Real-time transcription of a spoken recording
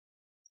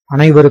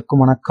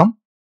அனைவருக்கும் வணக்கம்.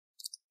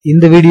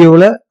 இந்த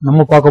வீடியோவில்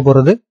நம்ம பார்க்க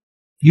போறது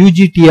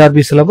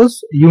ugtrbmaths syllabus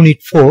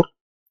unit 4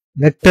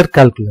 vector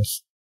calculus.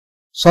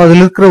 So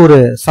அதில் இருக்கிற ஒரு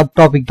சப்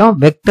டாபிக் தான்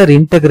வெக்டர்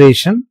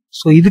இன்டகிரேஷன்.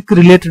 ஸோ இதுக்கு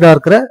ரிலேட்டடா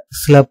இருக்கிற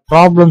சில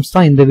ப்ராப்ளம்ஸ்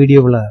தான் இந்த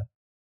வீடியோவில்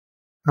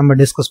நம்ம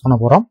டிஸ்கஸ் பண்ண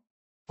போறோம்.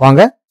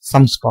 வாங்க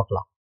சம்ஸ்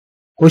பார்க்கலாம்.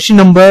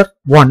 Question number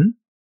 1,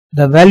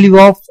 the value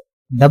of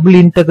double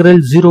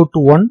integral 0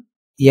 to 1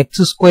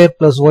 x square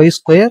plus y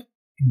square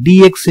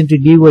dx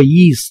into dy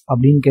is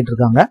அப்படின்னு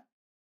கேட்டிருக்காங்க.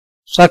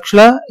 ஸோ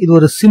ஆக்சுவலா இது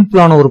ஒரு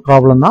சிம்பிளான ஒரு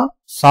ப்ராப்ளம் தான்.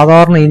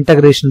 சாதாரண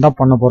இன்டகிரேஷன் தான்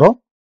பண்ண போறோம்.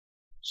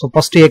 ஸோ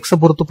ஃபர்ஸ்ட் எக்ஸை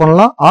பொறுத்து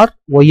பண்ணலாம் ஆர்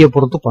ஒய்யை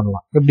பொறுத்து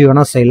பண்ணலாம், எப்படி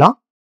வேணா செய்யலாம்.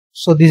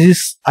 So this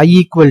is I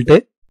equal to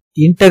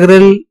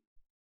integral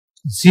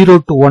 0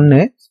 to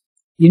 1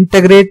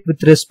 integrate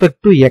with respect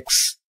to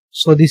X.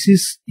 So this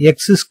is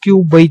X is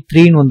cube by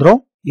 3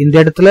 வந்துடும். இந்த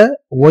இடத்துல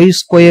y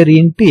ஸ்கொயர்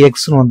இன்ட்டு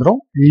எக்ஸ்னு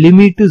வந்துடும்.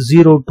 Limit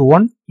 0 to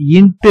 1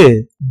 into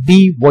dy.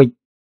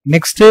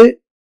 Next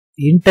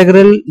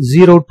integral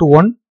 0 to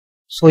 1.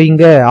 So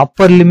இங்க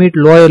upper limit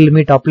lower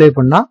limit apply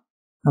பண்ணா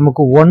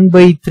நமக்கு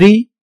 1/3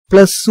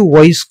 plus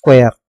Y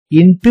square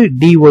into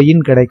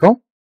டிஒய்ன்னு கிடைக்கும்.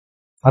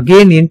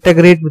 Again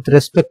integrate with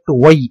respect to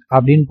Y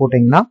அப்படின்னு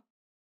போட்டீங்கன்னா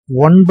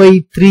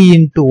 1/3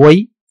 into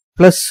Y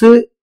plus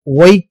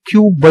Y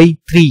cube by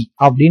 3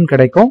 அப்படின்னு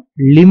கிடைக்கும்.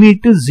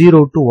 Limit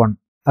 0 to 1.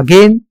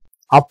 Again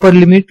upper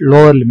limit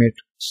lower limit.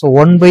 So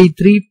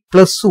 1/3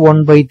 plus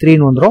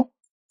 1/3 வந்துடும்.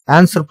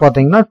 Answer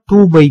பார்த்தீங்கன்னா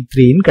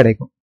 2/3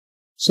 கிடைக்கும்.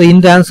 ஸோ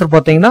இந்த ஆன்சர்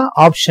பார்த்தீங்கன்னா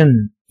ஆப்ஷன்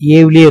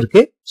ஏவிலே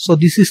இருக்கு. So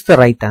this is the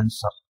right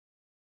answer.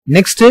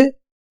 Next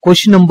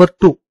question number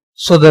 2.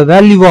 So the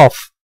value of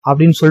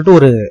அப்படின்னு சொல்லிட்டு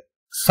ஒரு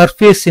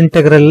சர்ஃபேஸ்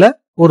இன்டெகிரல்ல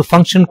ஒரு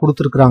ஃபங்க்ஷன்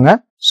கொடுத்துருக்காங்க.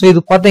 ஸோ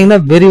இது பார்த்தீங்கன்னா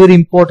வெரி வெரி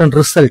இம்பார்ட்டன்ட்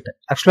ரிசல்ட்.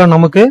 ஆக்சுவலா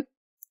நமக்கு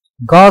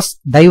காஸ்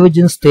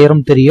டைவர்ஜென்ஸ்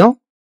தியரம் தெரியும்.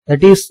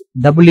 That is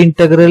double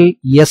integral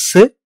S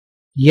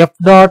F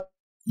dot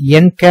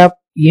N gap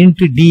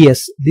into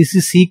DS. This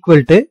is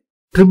equal to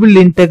triple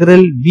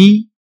integral we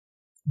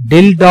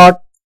tell dot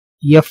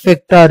F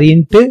vector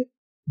into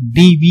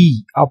TV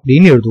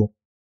அப்படின்னு எழுதுவோம்.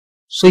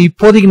 So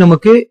இப்போதைக்கு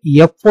நமக்கு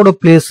எஃபோட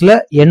பிளேஸ்ல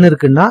என்ன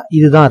இருக்குன்னா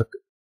இதுதான் இருக்கு.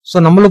 ஸோ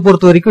நம்மளை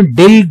பொறுத்த வரைக்கும்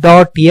del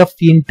dot F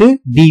into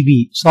TV.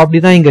 So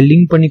அப்படிதான் இங்க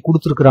லிங்க் பண்ணி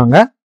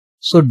கொடுத்துருக்காங்க.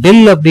 ஸோ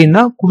டெல்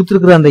அப்படின்னா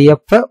கொடுத்துருக்கிற அந்த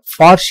F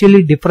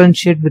partially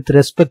differentiate with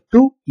respect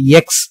to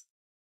X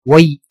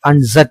Y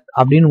and jet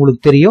அப்படின்னு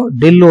உங்களுக்கு தெரியும்.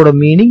 டெல்லோட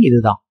மீனிங்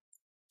இதுதான்.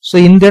 ஸோ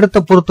இந்த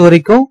இடத்த பொறுத்த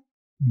வரைக்கும்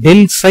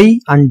del psi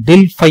and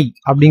tell five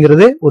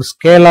அப்படிங்கிறது ஒரு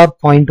ஸ்கேலார்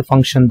பாயிண்ட்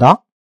ஃபங்க்ஷன் தான்,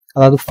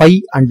 அதாவது ஃபை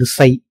அண்ட்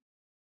சை.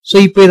 ஸோ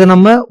இப்போ இதை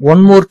நம்ம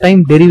ஒன் மோர்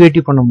டைம்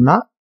டெரிவேட்டிவ் பண்ணோம்னா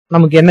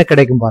நமக்கு என்ன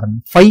கிடைக்கும் பாருங்க.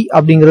 ஃபை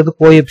அப்படிங்கிறது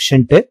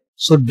coefficient.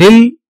 So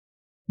del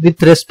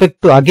with respect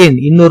to again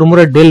இன்னொரு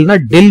முறை டெல்னா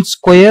டெல்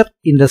ஸ்கொயர்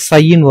இந்த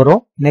சைன்னு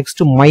வரும்.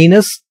 நெக்ஸ்ட்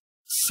மைனஸ்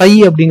சை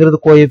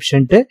அப்படிங்கிறது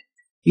கோஎஃபிஷியன்ட்.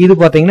 இது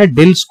பாத்தீங்கன்னா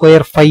del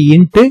square five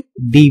into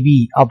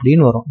TV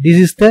அப்படின்னு வரும்.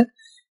 This is the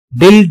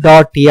del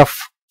dot F.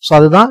 So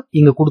அதுதான்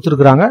இங்க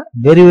கொடுத்துருக்காங்க.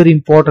 வெரி வெரி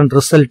இம்பார்ட்டன்ட்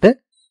ரிசல்ட்,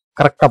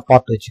 கரெக்டா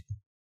பார்த்து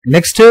வச்சுக்கோங்க.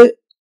 Next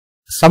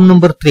sum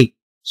number 3.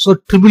 So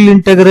triple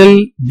integral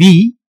B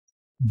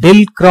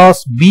del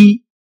cross B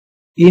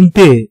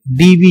into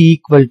TV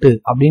equal to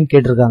அப்படின்னு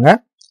கேட்டிருக்காங்க.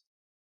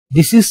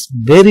 This is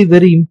very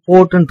very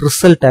important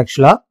result.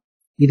 ஆக்சுவலா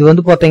இது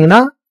வந்து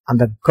பாத்தீங்கன்னா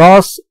அந்த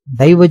காஸ்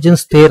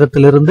டைவர்ஜென்ஸ்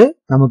தியரத்திலிருந்து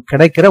நமக்கு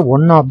கிடைக்கிற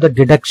ஒன் ஆஃப் த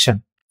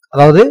டிடக்ஷன்.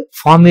 அதாவது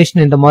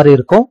ஃபார்மேஷன் இந்த மாதிரி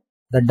இருக்கும்.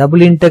 த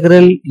double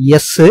integral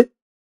S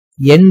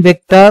n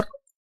vector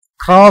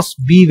cross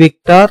b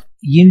vector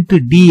into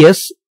ds.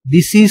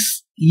 This is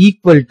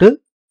equal to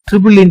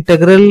triple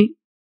integral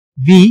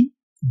v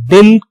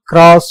del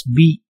cross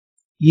b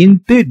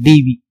into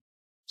dv.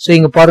 So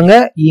இங்க பாருங்க,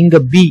 இங்க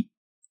b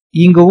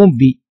இங்கவும்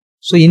b.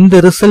 So இந்த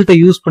ரிசல்ட்டை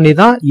use பண்ணி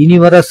தான் இனி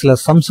வர சில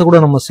சம்ஸ் கூட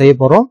நம்ம செய்ய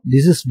போறோம்.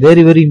 This is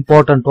very very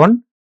important one.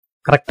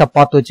 கரெக்டா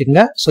பார்த்து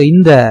வச்சுக்கோங்க. So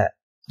இந்த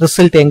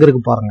ரிசல்ட் எங்க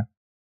இருக்கு பாருங்க.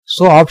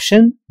 So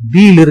ஆப்ஷன்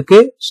b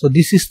இருக்கு. So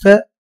this is the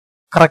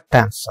correct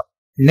answer.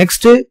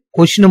 Next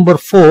question number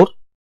 4.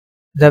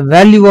 The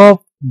value of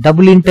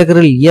double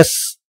integral s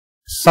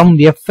sum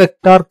f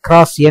vector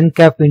cross n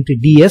cap into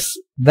ds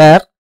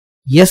where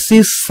s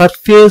is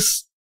surface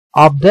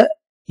of the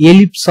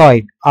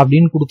ellipsoid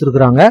அப்படின்னு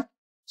கொடுத்திருக்காங்க.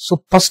 So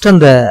first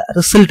அந்த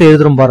result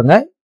எழுதுறோம் பாருங்க.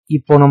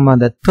 இப்போ நம்ம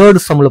அந்த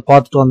third சம்ல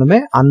பார்த்துட்டு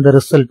வந்தோமே அந்த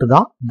ரிசல்ட்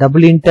தான்.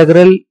 Double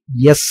integral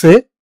s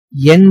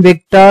n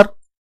vector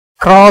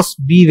cross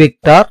b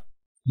vector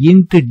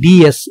into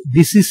ds.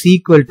 This is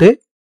equal to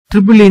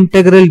triple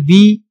integral v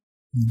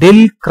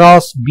del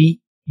cross b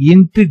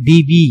into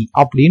dv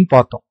அப்படின்னு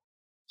பார்த்தோம்.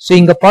 ஸோ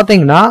இங்க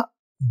பாத்தீங்கன்னா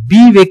b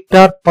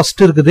வெக்டார்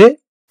ஃபர்ஸ்ட் இருக்குது,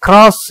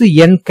 கிராஸ்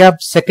n கேப்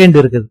செகண்ட்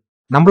இருக்குது.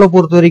 நம்மளை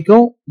பொறுத்த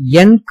வரைக்கும்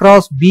n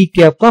கிராஸ் b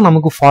கேப் தான்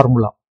நமக்கு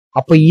ஃபார்முலா.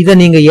 அப்ப இதை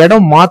நீங்க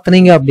இடம்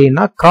மாத்தினீங்க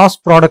அப்படின்னா கிராஸ்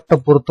ப்ராடக்ட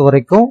பொறுத்த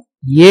வரைக்கும்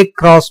a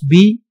cross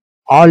b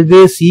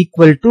always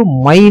equal to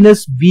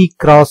minus b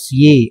cross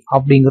a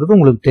அப்படிங்கிறது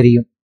உங்களுக்கு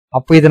தெரியும்.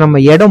 அப்ப இதை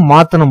நம்ம இடம்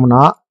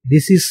மாத்தனோம்னா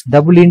this is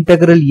double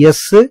integral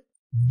s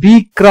b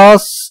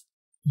cross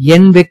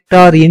n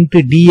vector into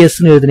ds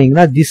னு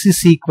எழுதுனீங்கன்னா this is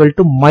equal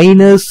to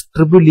minus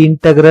triple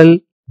integral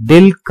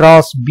del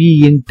cross b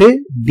into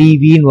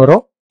dv னு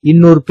வரும்.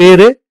 இன்னொரு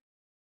பேரு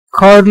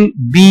கர்ல்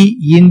b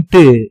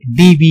இன்டு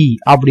dv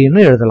அப்படின்னு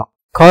எழுதலாம்.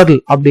 கர்ல்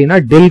அப்படின்னா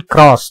டெல்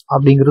கிராஸ்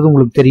அப்படிங்கிறது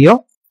உங்களுக்கு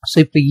தெரியும். சோ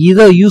இப்ப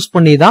இதை யூஸ்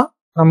பண்ணி தான்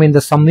நம்ம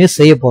இந்த சம்மையை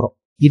செய்ய போறோம்.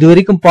 இது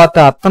வரைக்கும்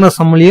பார்த்த அத்தனை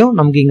சம்லையும்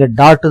நமக்கு இங்க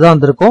டாட் தான்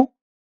வந்திருக்கும்.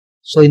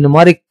 சோ இந்த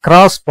மாதிரி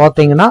கிராஸ்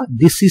பாத்தீங்கன்னா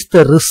திஸ் இஸ்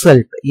த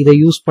ரிசல்ட். இதை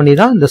யூஸ் பண்ணி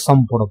தான் இந்த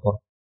சம் போட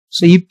போறோம்.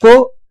 சோ இப்போ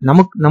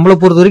நம்மளை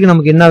பொறுத்த வரைக்கும்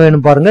நமக்கு என்ன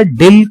வேணும் பாருங்க,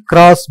 டெல்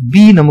கிராஸ்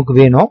பி நமக்கு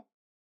வேணும்.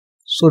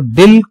 So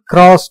del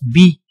cross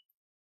B,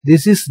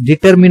 this is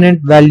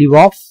determinant value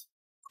of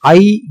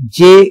i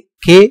j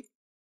k.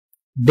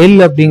 Del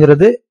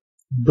அப்படிங்கிறது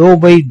to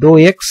by to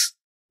X,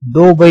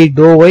 to by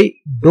to Y,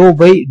 to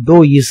by to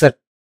Z.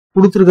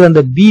 கொடுத்திருக்கிற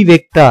அந்த பி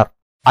வெக்டார்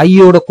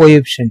ஐயோட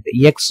coefficient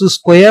X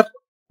square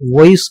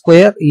Y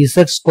square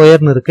Z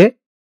ஸ்கொயர்னு இருக்கு.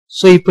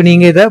 So இப்போ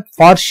நீங்க இதை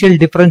partial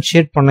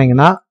differentiate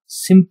பண்ணீங்கன்னா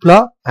சிம்பிளா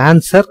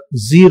ஆன்சர்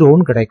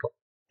 0ன்னு கிடைக்கும்.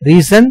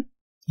 ரீசன்,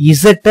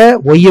 இசட்டை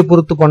ஒய்யை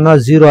பொறுத்து பண்ணா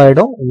 0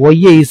 ஆயிடும்,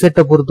 ஒய்யை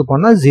இசட்டை பொறுத்து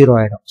பண்ணா 0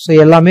 ஆயிடும். சோ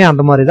எல்லாமே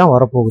அந்த மாதிரி தான்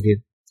வரப்போகுது.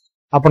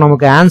 அப்ப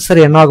நமக்கு ஆன்சர்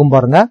என்ன ஆகும்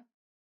பாருங்க.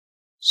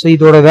 சோ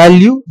இதோட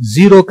வேல்யூ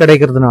 0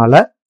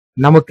 கிடைக்கிறதுனால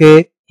நமக்கு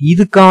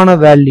இதுக்கான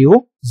வேல்யூ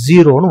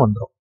 0ன்னு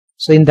வந்துடும்.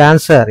 சோ இந்த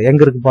ஆன்சர்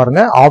எங்க இருக்கு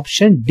பாருங்க,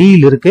 ஆப்ஷன் டி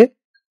இருக்கு.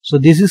 So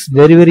this is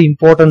very very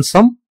important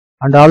sum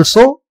and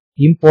also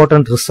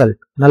important result.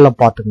 நல்லா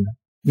பாத்துங்க.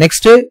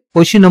 Next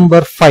question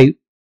number 5.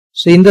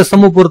 So இந்த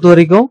sum பொறுத்த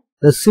வரைக்கும்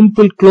the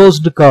simple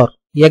closed curve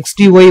x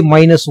dy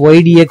minus y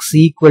dx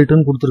equal to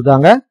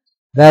கொடுத்திருக்காங்க.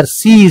 where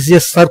c is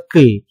a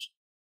circle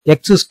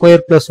x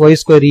square plus y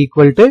square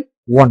equal to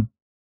 1.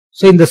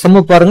 So இந்த sum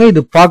பாருங்க,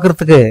 இது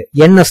பார்க்கிறதுக்கு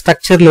என்ன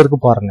ஸ்ட்ரக்சர்ல இருக்கு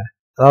பாருங்க.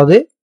 அதாவது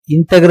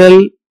integral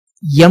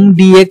m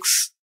dx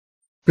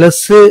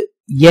plus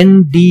n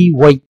dy,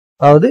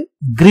 அதாவது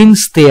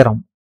கிரீன்ஸ் தியரம்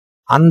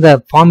அந்த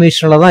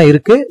ஃபார்மேஷன்ல தான்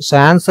இருக்கு. சோ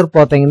ஆன்சர்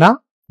பாத்தீங்கன்னா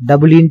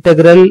double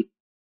integral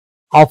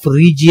of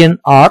region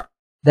R,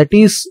 that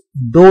is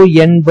to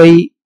n by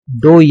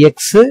to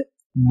X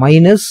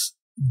minus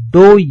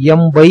to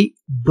m by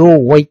to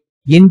Y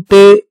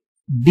into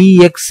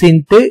dx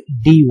into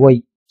dy.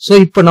 So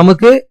இப்ப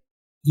நமக்கு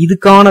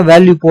இதுக்கான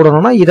value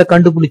போடணும்னா இதை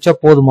கண்டுபிடிச்சா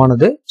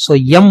போதுமானது. சோ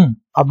m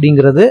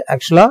அப்படிங்கிறது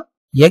ஆக்சுவலா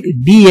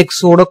dx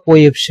ஓட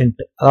கோஎஃபிஷியன்ட்,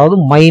 அதாவது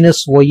மைனஸ்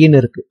ஒய்ன்னு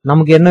இருக்கு.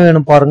 நமக்கு என்ன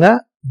வேணும் பாருங்க,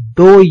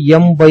 to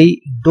m by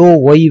to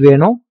Y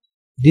வேணும்.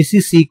 This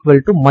is equal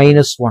to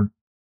minus 1.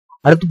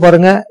 அடுத்து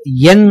பாருங்க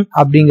n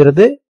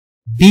அப்படிங்கிறது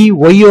dy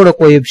ஓட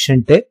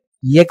கோஎஃபிஷியன்ட்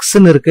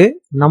xன்னு இருக்கு.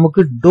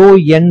 நமக்கு to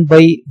n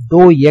by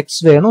to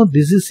X வேணும்.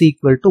 திஸ் இஸ்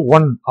ஈக்குவல் டு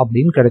 1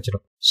 அப்படின்னு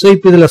கிடைச்சிடும். சோ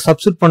இப்ப இதுல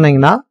சப்ஸ்டிட்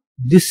பண்ணீங்கன்னா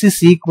this is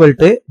equal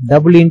to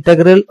double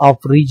integral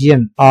of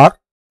region R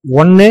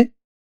 1,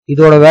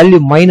 இதோட value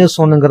minus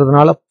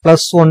 1ங்கிறதுனால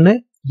plus 1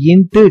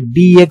 into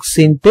dx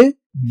into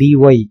dy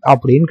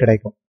அப்படின்னு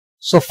கிடைக்கும்.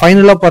 சோ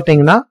ஃபைனலா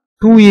பாத்தீங்கன்னா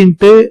 2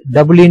 into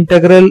double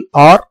integral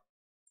R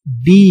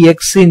dx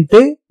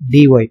into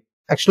dy.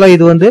 ஆக்சுவலா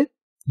இது வந்து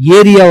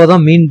ஏரியாவை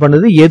தான் மீன்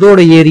பண்ணுது. எதோட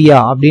ஏரியா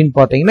அப்படின்னு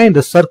பாத்தீங்கன்னா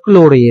இந்த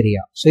சர்க்கிளோட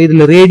ஏரியா. சோ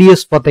இதுல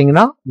ரேடியஸ்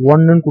பாத்தீங்கன்னா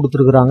 1ன்னு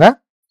கொடுத்துருக்காங்க.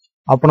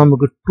 அப்ப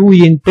நமக்கு 2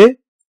 இன்டு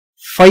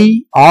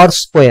 5r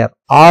ஸ்கொயர்,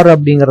 r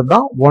அப்படிங்கிறது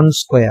தான் 1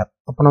 ஸ்கொயர்.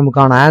 அப்ப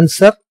நமக்கான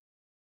ஆன்சர்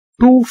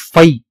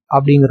 2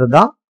 அப்படிங்கிறது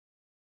தான்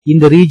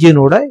இந்த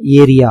ரீஜியனோட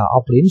ஏரியா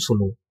அப்படின்னு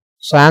சொல்லுவோம்.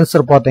 சோ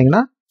ஆன்சர்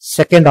பாத்தீங்கன்னா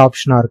செகண்ட்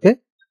ஆப்ஷனா இருக்கு.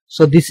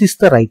 So this is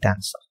the right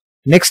answer.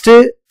 Next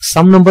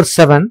sum number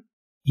 7.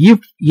 if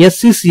S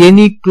is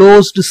any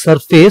closed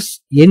surface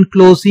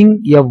enclosing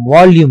a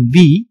volume V,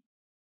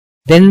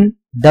 then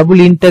double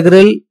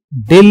integral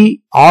del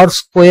r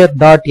square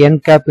dot n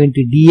cap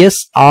into ds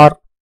or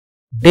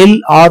del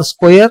r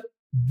square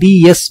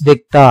ds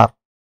vector.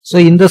 So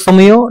இந்த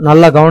சமயம்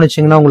நல்லா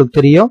கவனிச்சீங்கன்னா உங்களுக்கு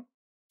தெரியும்,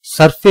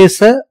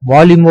 சர்ஃபேஸ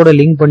வால்யூமோட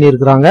link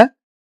பண்ணியிருக்கிறாங்க.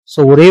 So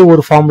ஒரே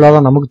ஒரு formula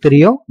தான் நமக்கு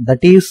தெரியும்,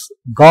 that is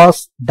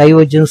cos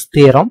divergence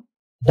theorem.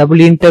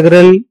 Double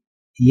integral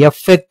f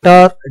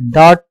vector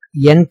dot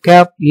n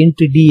cap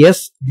into ds,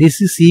 this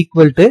is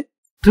equal to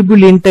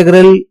triple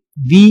integral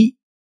v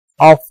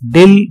of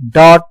del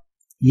dot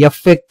f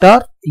vector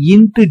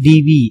into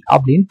dv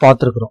அப்படின்னு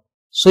பார்த்திருக்கிறோம்.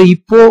 So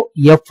இப்போ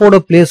f ஓட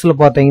பிளேஸ்ல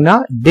பாத்தீங்கன்னா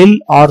del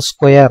r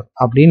square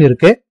அப்படின்னு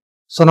இருக்கு.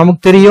 So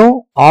நமக்கு தெரியும்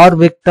r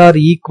vector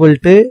equal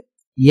to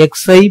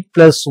xi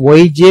plus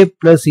yj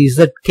plus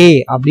zk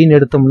அப்படின்னு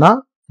எடுத்தோம்னா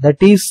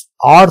that is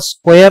r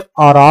square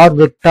or r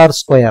vector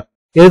square.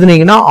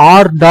 எழுதுனீங்கன்னா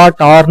r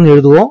dot r ன்னு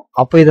எழுதுவோம்.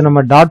 அப்ப இதை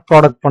நம்ம டாட்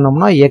ப்ராடக்ட்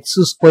பண்ணோம்னா x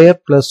square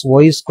plus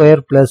y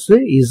square plus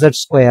z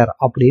square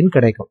அப்படின்னு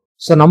கிடைக்கும்.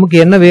 சோ நமக்கு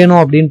என்ன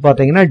வேணும் அப்படின்னு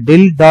பாத்தீங்கன்னா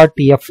del dot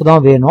f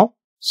தான் வேணும்.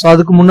 சோ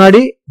அதுக்கு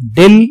முன்னாடி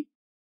del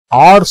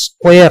r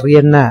ஸ்கொயர்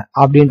என்ன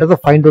அப்படின்றத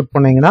ஃபைண்ட் அவுட்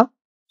பண்ணீங்கன்னா,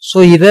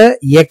 சோ இத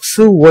x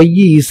y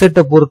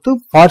z பொறுத்து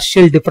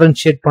பார்ஷியல்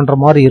டிஃபரன்ஷியேட் பண்ற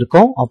மாதிரி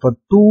இருக்கும். அப்ப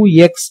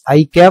 2x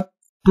i cap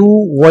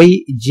 2y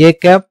j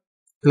cap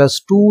plus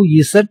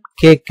 2z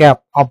k cap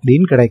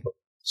அப்படின்னு கிடைக்கும்.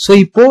 சோ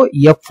இப்போ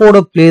f ஓட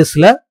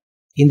பிளேஸ்ல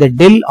இந்த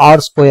del r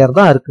ஸ்கொயர்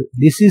தான் இருக்கு.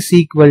 this is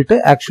equal to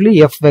actually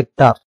f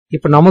vector.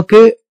 இப்ப நமக்கு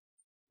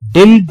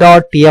del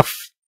dot f,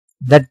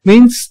 that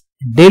means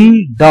del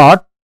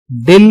dot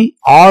del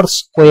r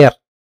square,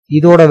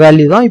 இதோட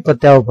வேல்யூ தான் இப்ப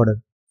தேவைப்படுது.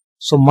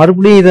 சோ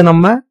மறுபடியும் இதை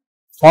நம்ம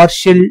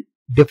பார்ஷியல்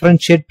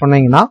டிஃபரன்ஷியேட்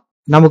பண்ணீங்கன்னா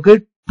நமக்கு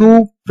 2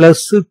 plus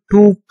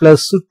 2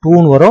 plus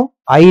 2 வரும்.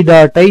 I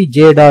dot I,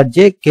 J dot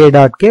J, K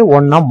dot K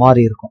 1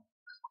 மாறி இருக்கும்.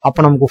 அப்ப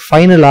நமக்கு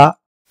ஃபைனலா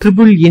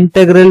ட்ரிபிள்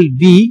இன்டெகிரல்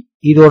V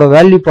இதோட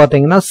வேல்யூ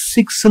பாத்தீங்கன்னா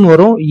 6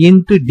 வரும்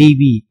இன்டு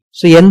dV.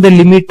 சோ எந்த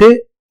லிமிட்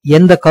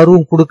எந்த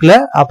கர்வும் கொடுக்கல.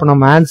 அப்ப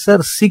நம்ம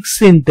answer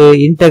 6 into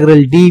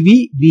integral dV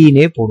V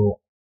னே போடுவோம்.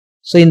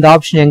 சோ இந்த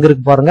ஆப்ஷன் எங்க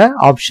இருக்கு பாருங்க,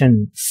 ஆப்ஷன்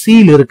C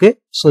ல இருக்கு.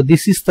 So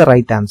this is the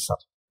right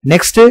answer.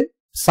 Next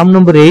sum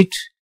number 8,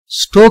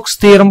 Stokes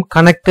theorem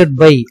connected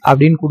by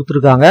அப்படின்னு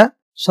கொடுத்திருக்காங்க.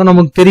 சோ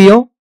நமக்கு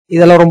தெரியும்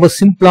இதெல்லாம் ரொம்ப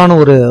சிம்பிளான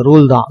ஒரு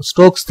ரூல் தான்.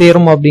 ஸ்டோக்ஸ்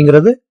தியரம்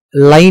அப்படிங்கிறது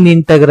லைன்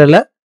இன்டெகிரல்,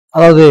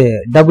 அதாவது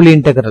டபுள்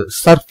இன்டெகிரல்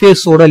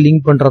சர்ஃபேஸோட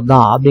லிங்க் பண்றது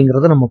தான்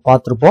அப்படிங்கறத நம்ம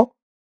பார்த்திருப்போம்.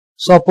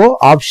 சோ அப்போ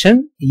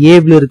ஆப்ஷன்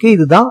ஏல இருக்கு,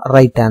 இதுதான்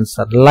right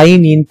answer.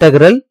 Line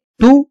integral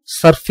to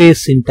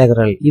surface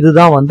integral,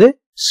 இதுதான் வந்து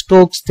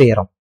ஸ்டோக்ஸ்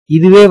தியரம்.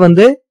 இதுவே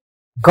வந்து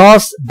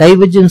காஸ்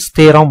டைவர்ஜென்ஸ்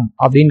தியரம்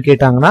அப்படின்னு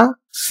கேட்டாங்கன்னா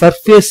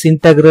surface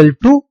integral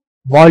to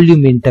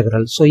volume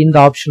integral. So இந்த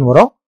ஆப்ஷன்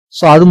வரும்.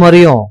 சோ அது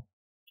மாதிரியும்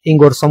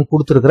இங்க ஒரு சம்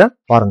கொடுத்திருக்கிறேன்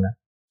பாருங்க.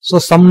 So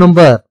sum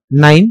number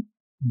 9,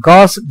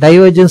 cos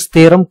divergence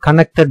theorem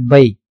connected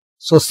by,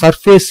 so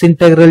surface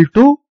integral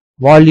to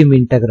volume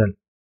integral.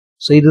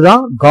 So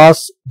இதுதான்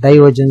காஸ்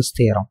டைவர்ஜென்ஸ்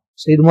தியரம்.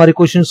 சோ இது மாதிரி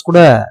क्वेश्चंस கூட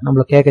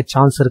நம்மள கேட்க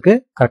சான்ஸ் இருக்கு,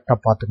 கரெக்ட்டா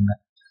பாத்துங்க.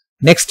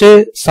 Next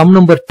sum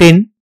number 10,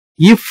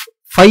 if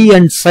phi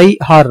and psi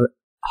are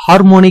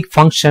harmonic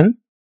function,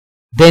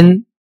 then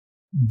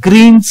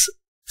Green's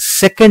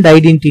second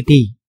identity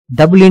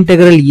double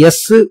integral S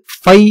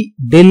phi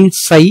del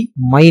psi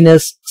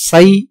minus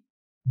psi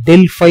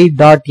del phi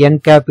dot n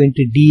cap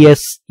into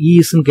ds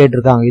is ன்னு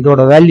கேட்டிருக்காங்க.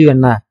 இதோட value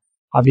என்ன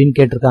அப்படின்னு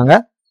கேட்டிருக்காங்க.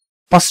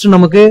 First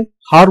நமக்கு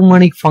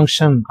harmonic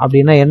function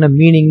அப்படின்னா என்ன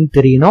meaning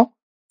தெரியணும்.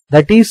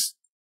 That is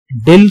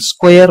del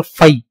square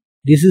phi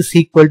this is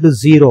equal to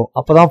 0.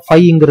 அப்பதான்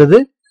phiங்கிறது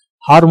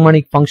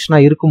ஹார்மோனிக் ஃபங்க்ஷனா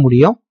இருக்க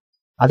முடியும்.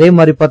 அதே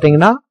மாதிரி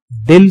பாத்தீங்கன்னா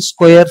del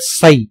square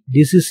psi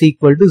this is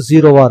equal to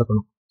 0வா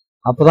இருக்கணும்.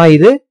 அப்பதான்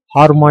இது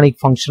ஹார்மோனிக்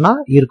ஃபங்க்ஷனா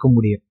இருக்க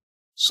முடியும்.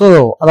 சோ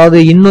அதாவது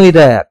இன்னும்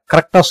இத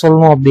கரெக்டா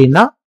சொல்லணும்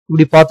அப்படின்னா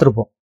இப்படி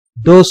பார்த்திருப்போம்.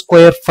 To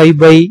square 5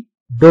 by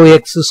to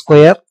X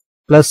square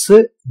plus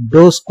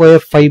to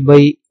square 5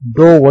 by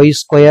to Y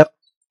square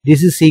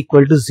this is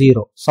equal to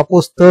 0.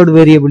 Suppose third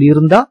variable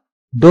இருந்தா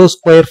to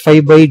square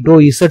 5 by to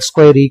Z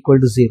square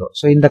equal to 0.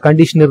 So இந்த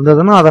கண்டிஷன்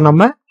இருந்ததுன்னா அதை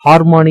நம்ம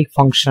ஹார்மோனிக்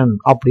ஃபங்க்ஷன்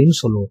அப்படின்னு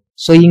சொல்லுவோம்.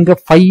 So இங்க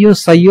ஃபையும்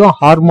சையும்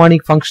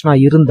harmonic ஃபங்க்ஷனா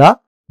இருந்தா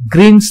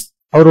Green's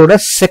அவரோட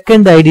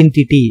செகண்ட்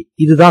ஐடென்டிட்டி,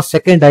 இதுதான்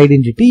செகண்ட்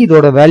ஐடென்டிட்டி,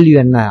 இதோட வேல்யூ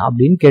என்ன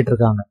அப்படின்னு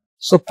கேட்டிருக்காங்க.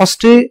 சோ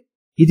ஃபர்ஸ்ட்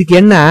இதுக்கு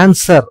என்ன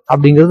ஆன்சர்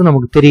அப்படிங்கிறது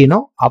நமக்கு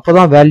தெரியணும்,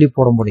 அப்பதான் வேல்யூ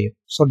போட முடியும்.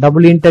 So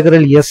double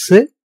integral S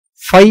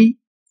phi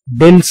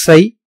del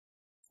psi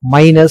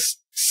minus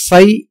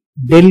psi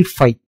del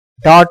phi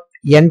dot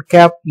n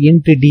cap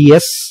into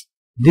ds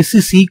this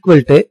is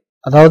equal to,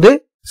 அதாவது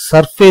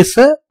சர்ஃபேஸ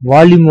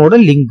வால்யூமோட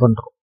லிங்க்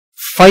பண்றோம்.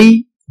 phi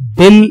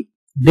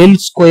del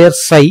square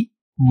psi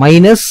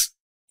minus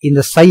இந்த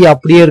psi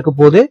அப்படியே இருக்க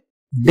போது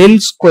del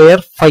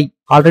square phi,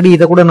 ஆல்ரெடி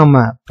இத கூட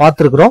நம்ம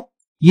பார்த்திருக்கிறோம்,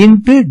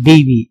 into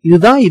dv,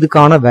 இதுதான்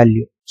இதுக்கான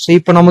வேல்யூ. சோ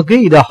இப்போ நமக்கு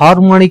இது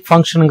ஹார்மோனிக்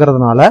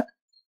ஃபங்க்ஷன்ங்கிறதுனால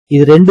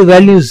இது ரெண்டு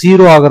வேல்யூ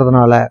 0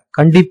 ஆகிறதுனால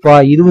கண்டிப்பா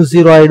இதுவும்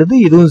 0 ஆயிடுது,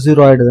 இதுவும்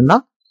 0 ஆயிடுதுன்னா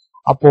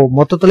அப்போ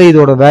மொத்தத்துல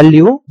இதோட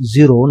வேல்யூ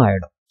 0ன்னு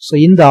ஆயிடும். சோ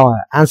இந்த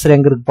ஆன்சர்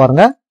எங்க இருக்கு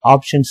பாருங்க,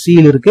 ஆப்ஷன் C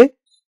ல இருக்கு.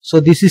 So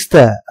this is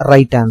the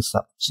right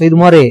answer. So இது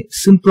மாதிரி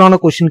சிம்பிளான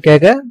क्वेश्चन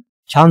கேட்க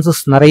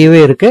சான்சஸ்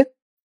நிறையவே இருக்கு,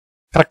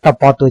 கரெக்டா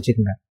பார்த்து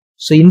வச்சுக்கோங்க.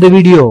 சோ இந்த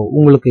வீடியோ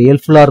உங்களுக்கு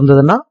ஹெல்ப்ஃபுல்லா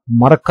இருந்ததுன்னா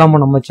மறக்காம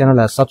நம்ம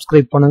சேனலை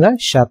சப்ஸ்கிரைப் பண்ணுங்க,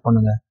 ஷேர்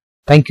பண்ணுங்க.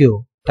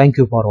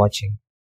 தேங்க்யூ ஃபார் வாட்சிங்.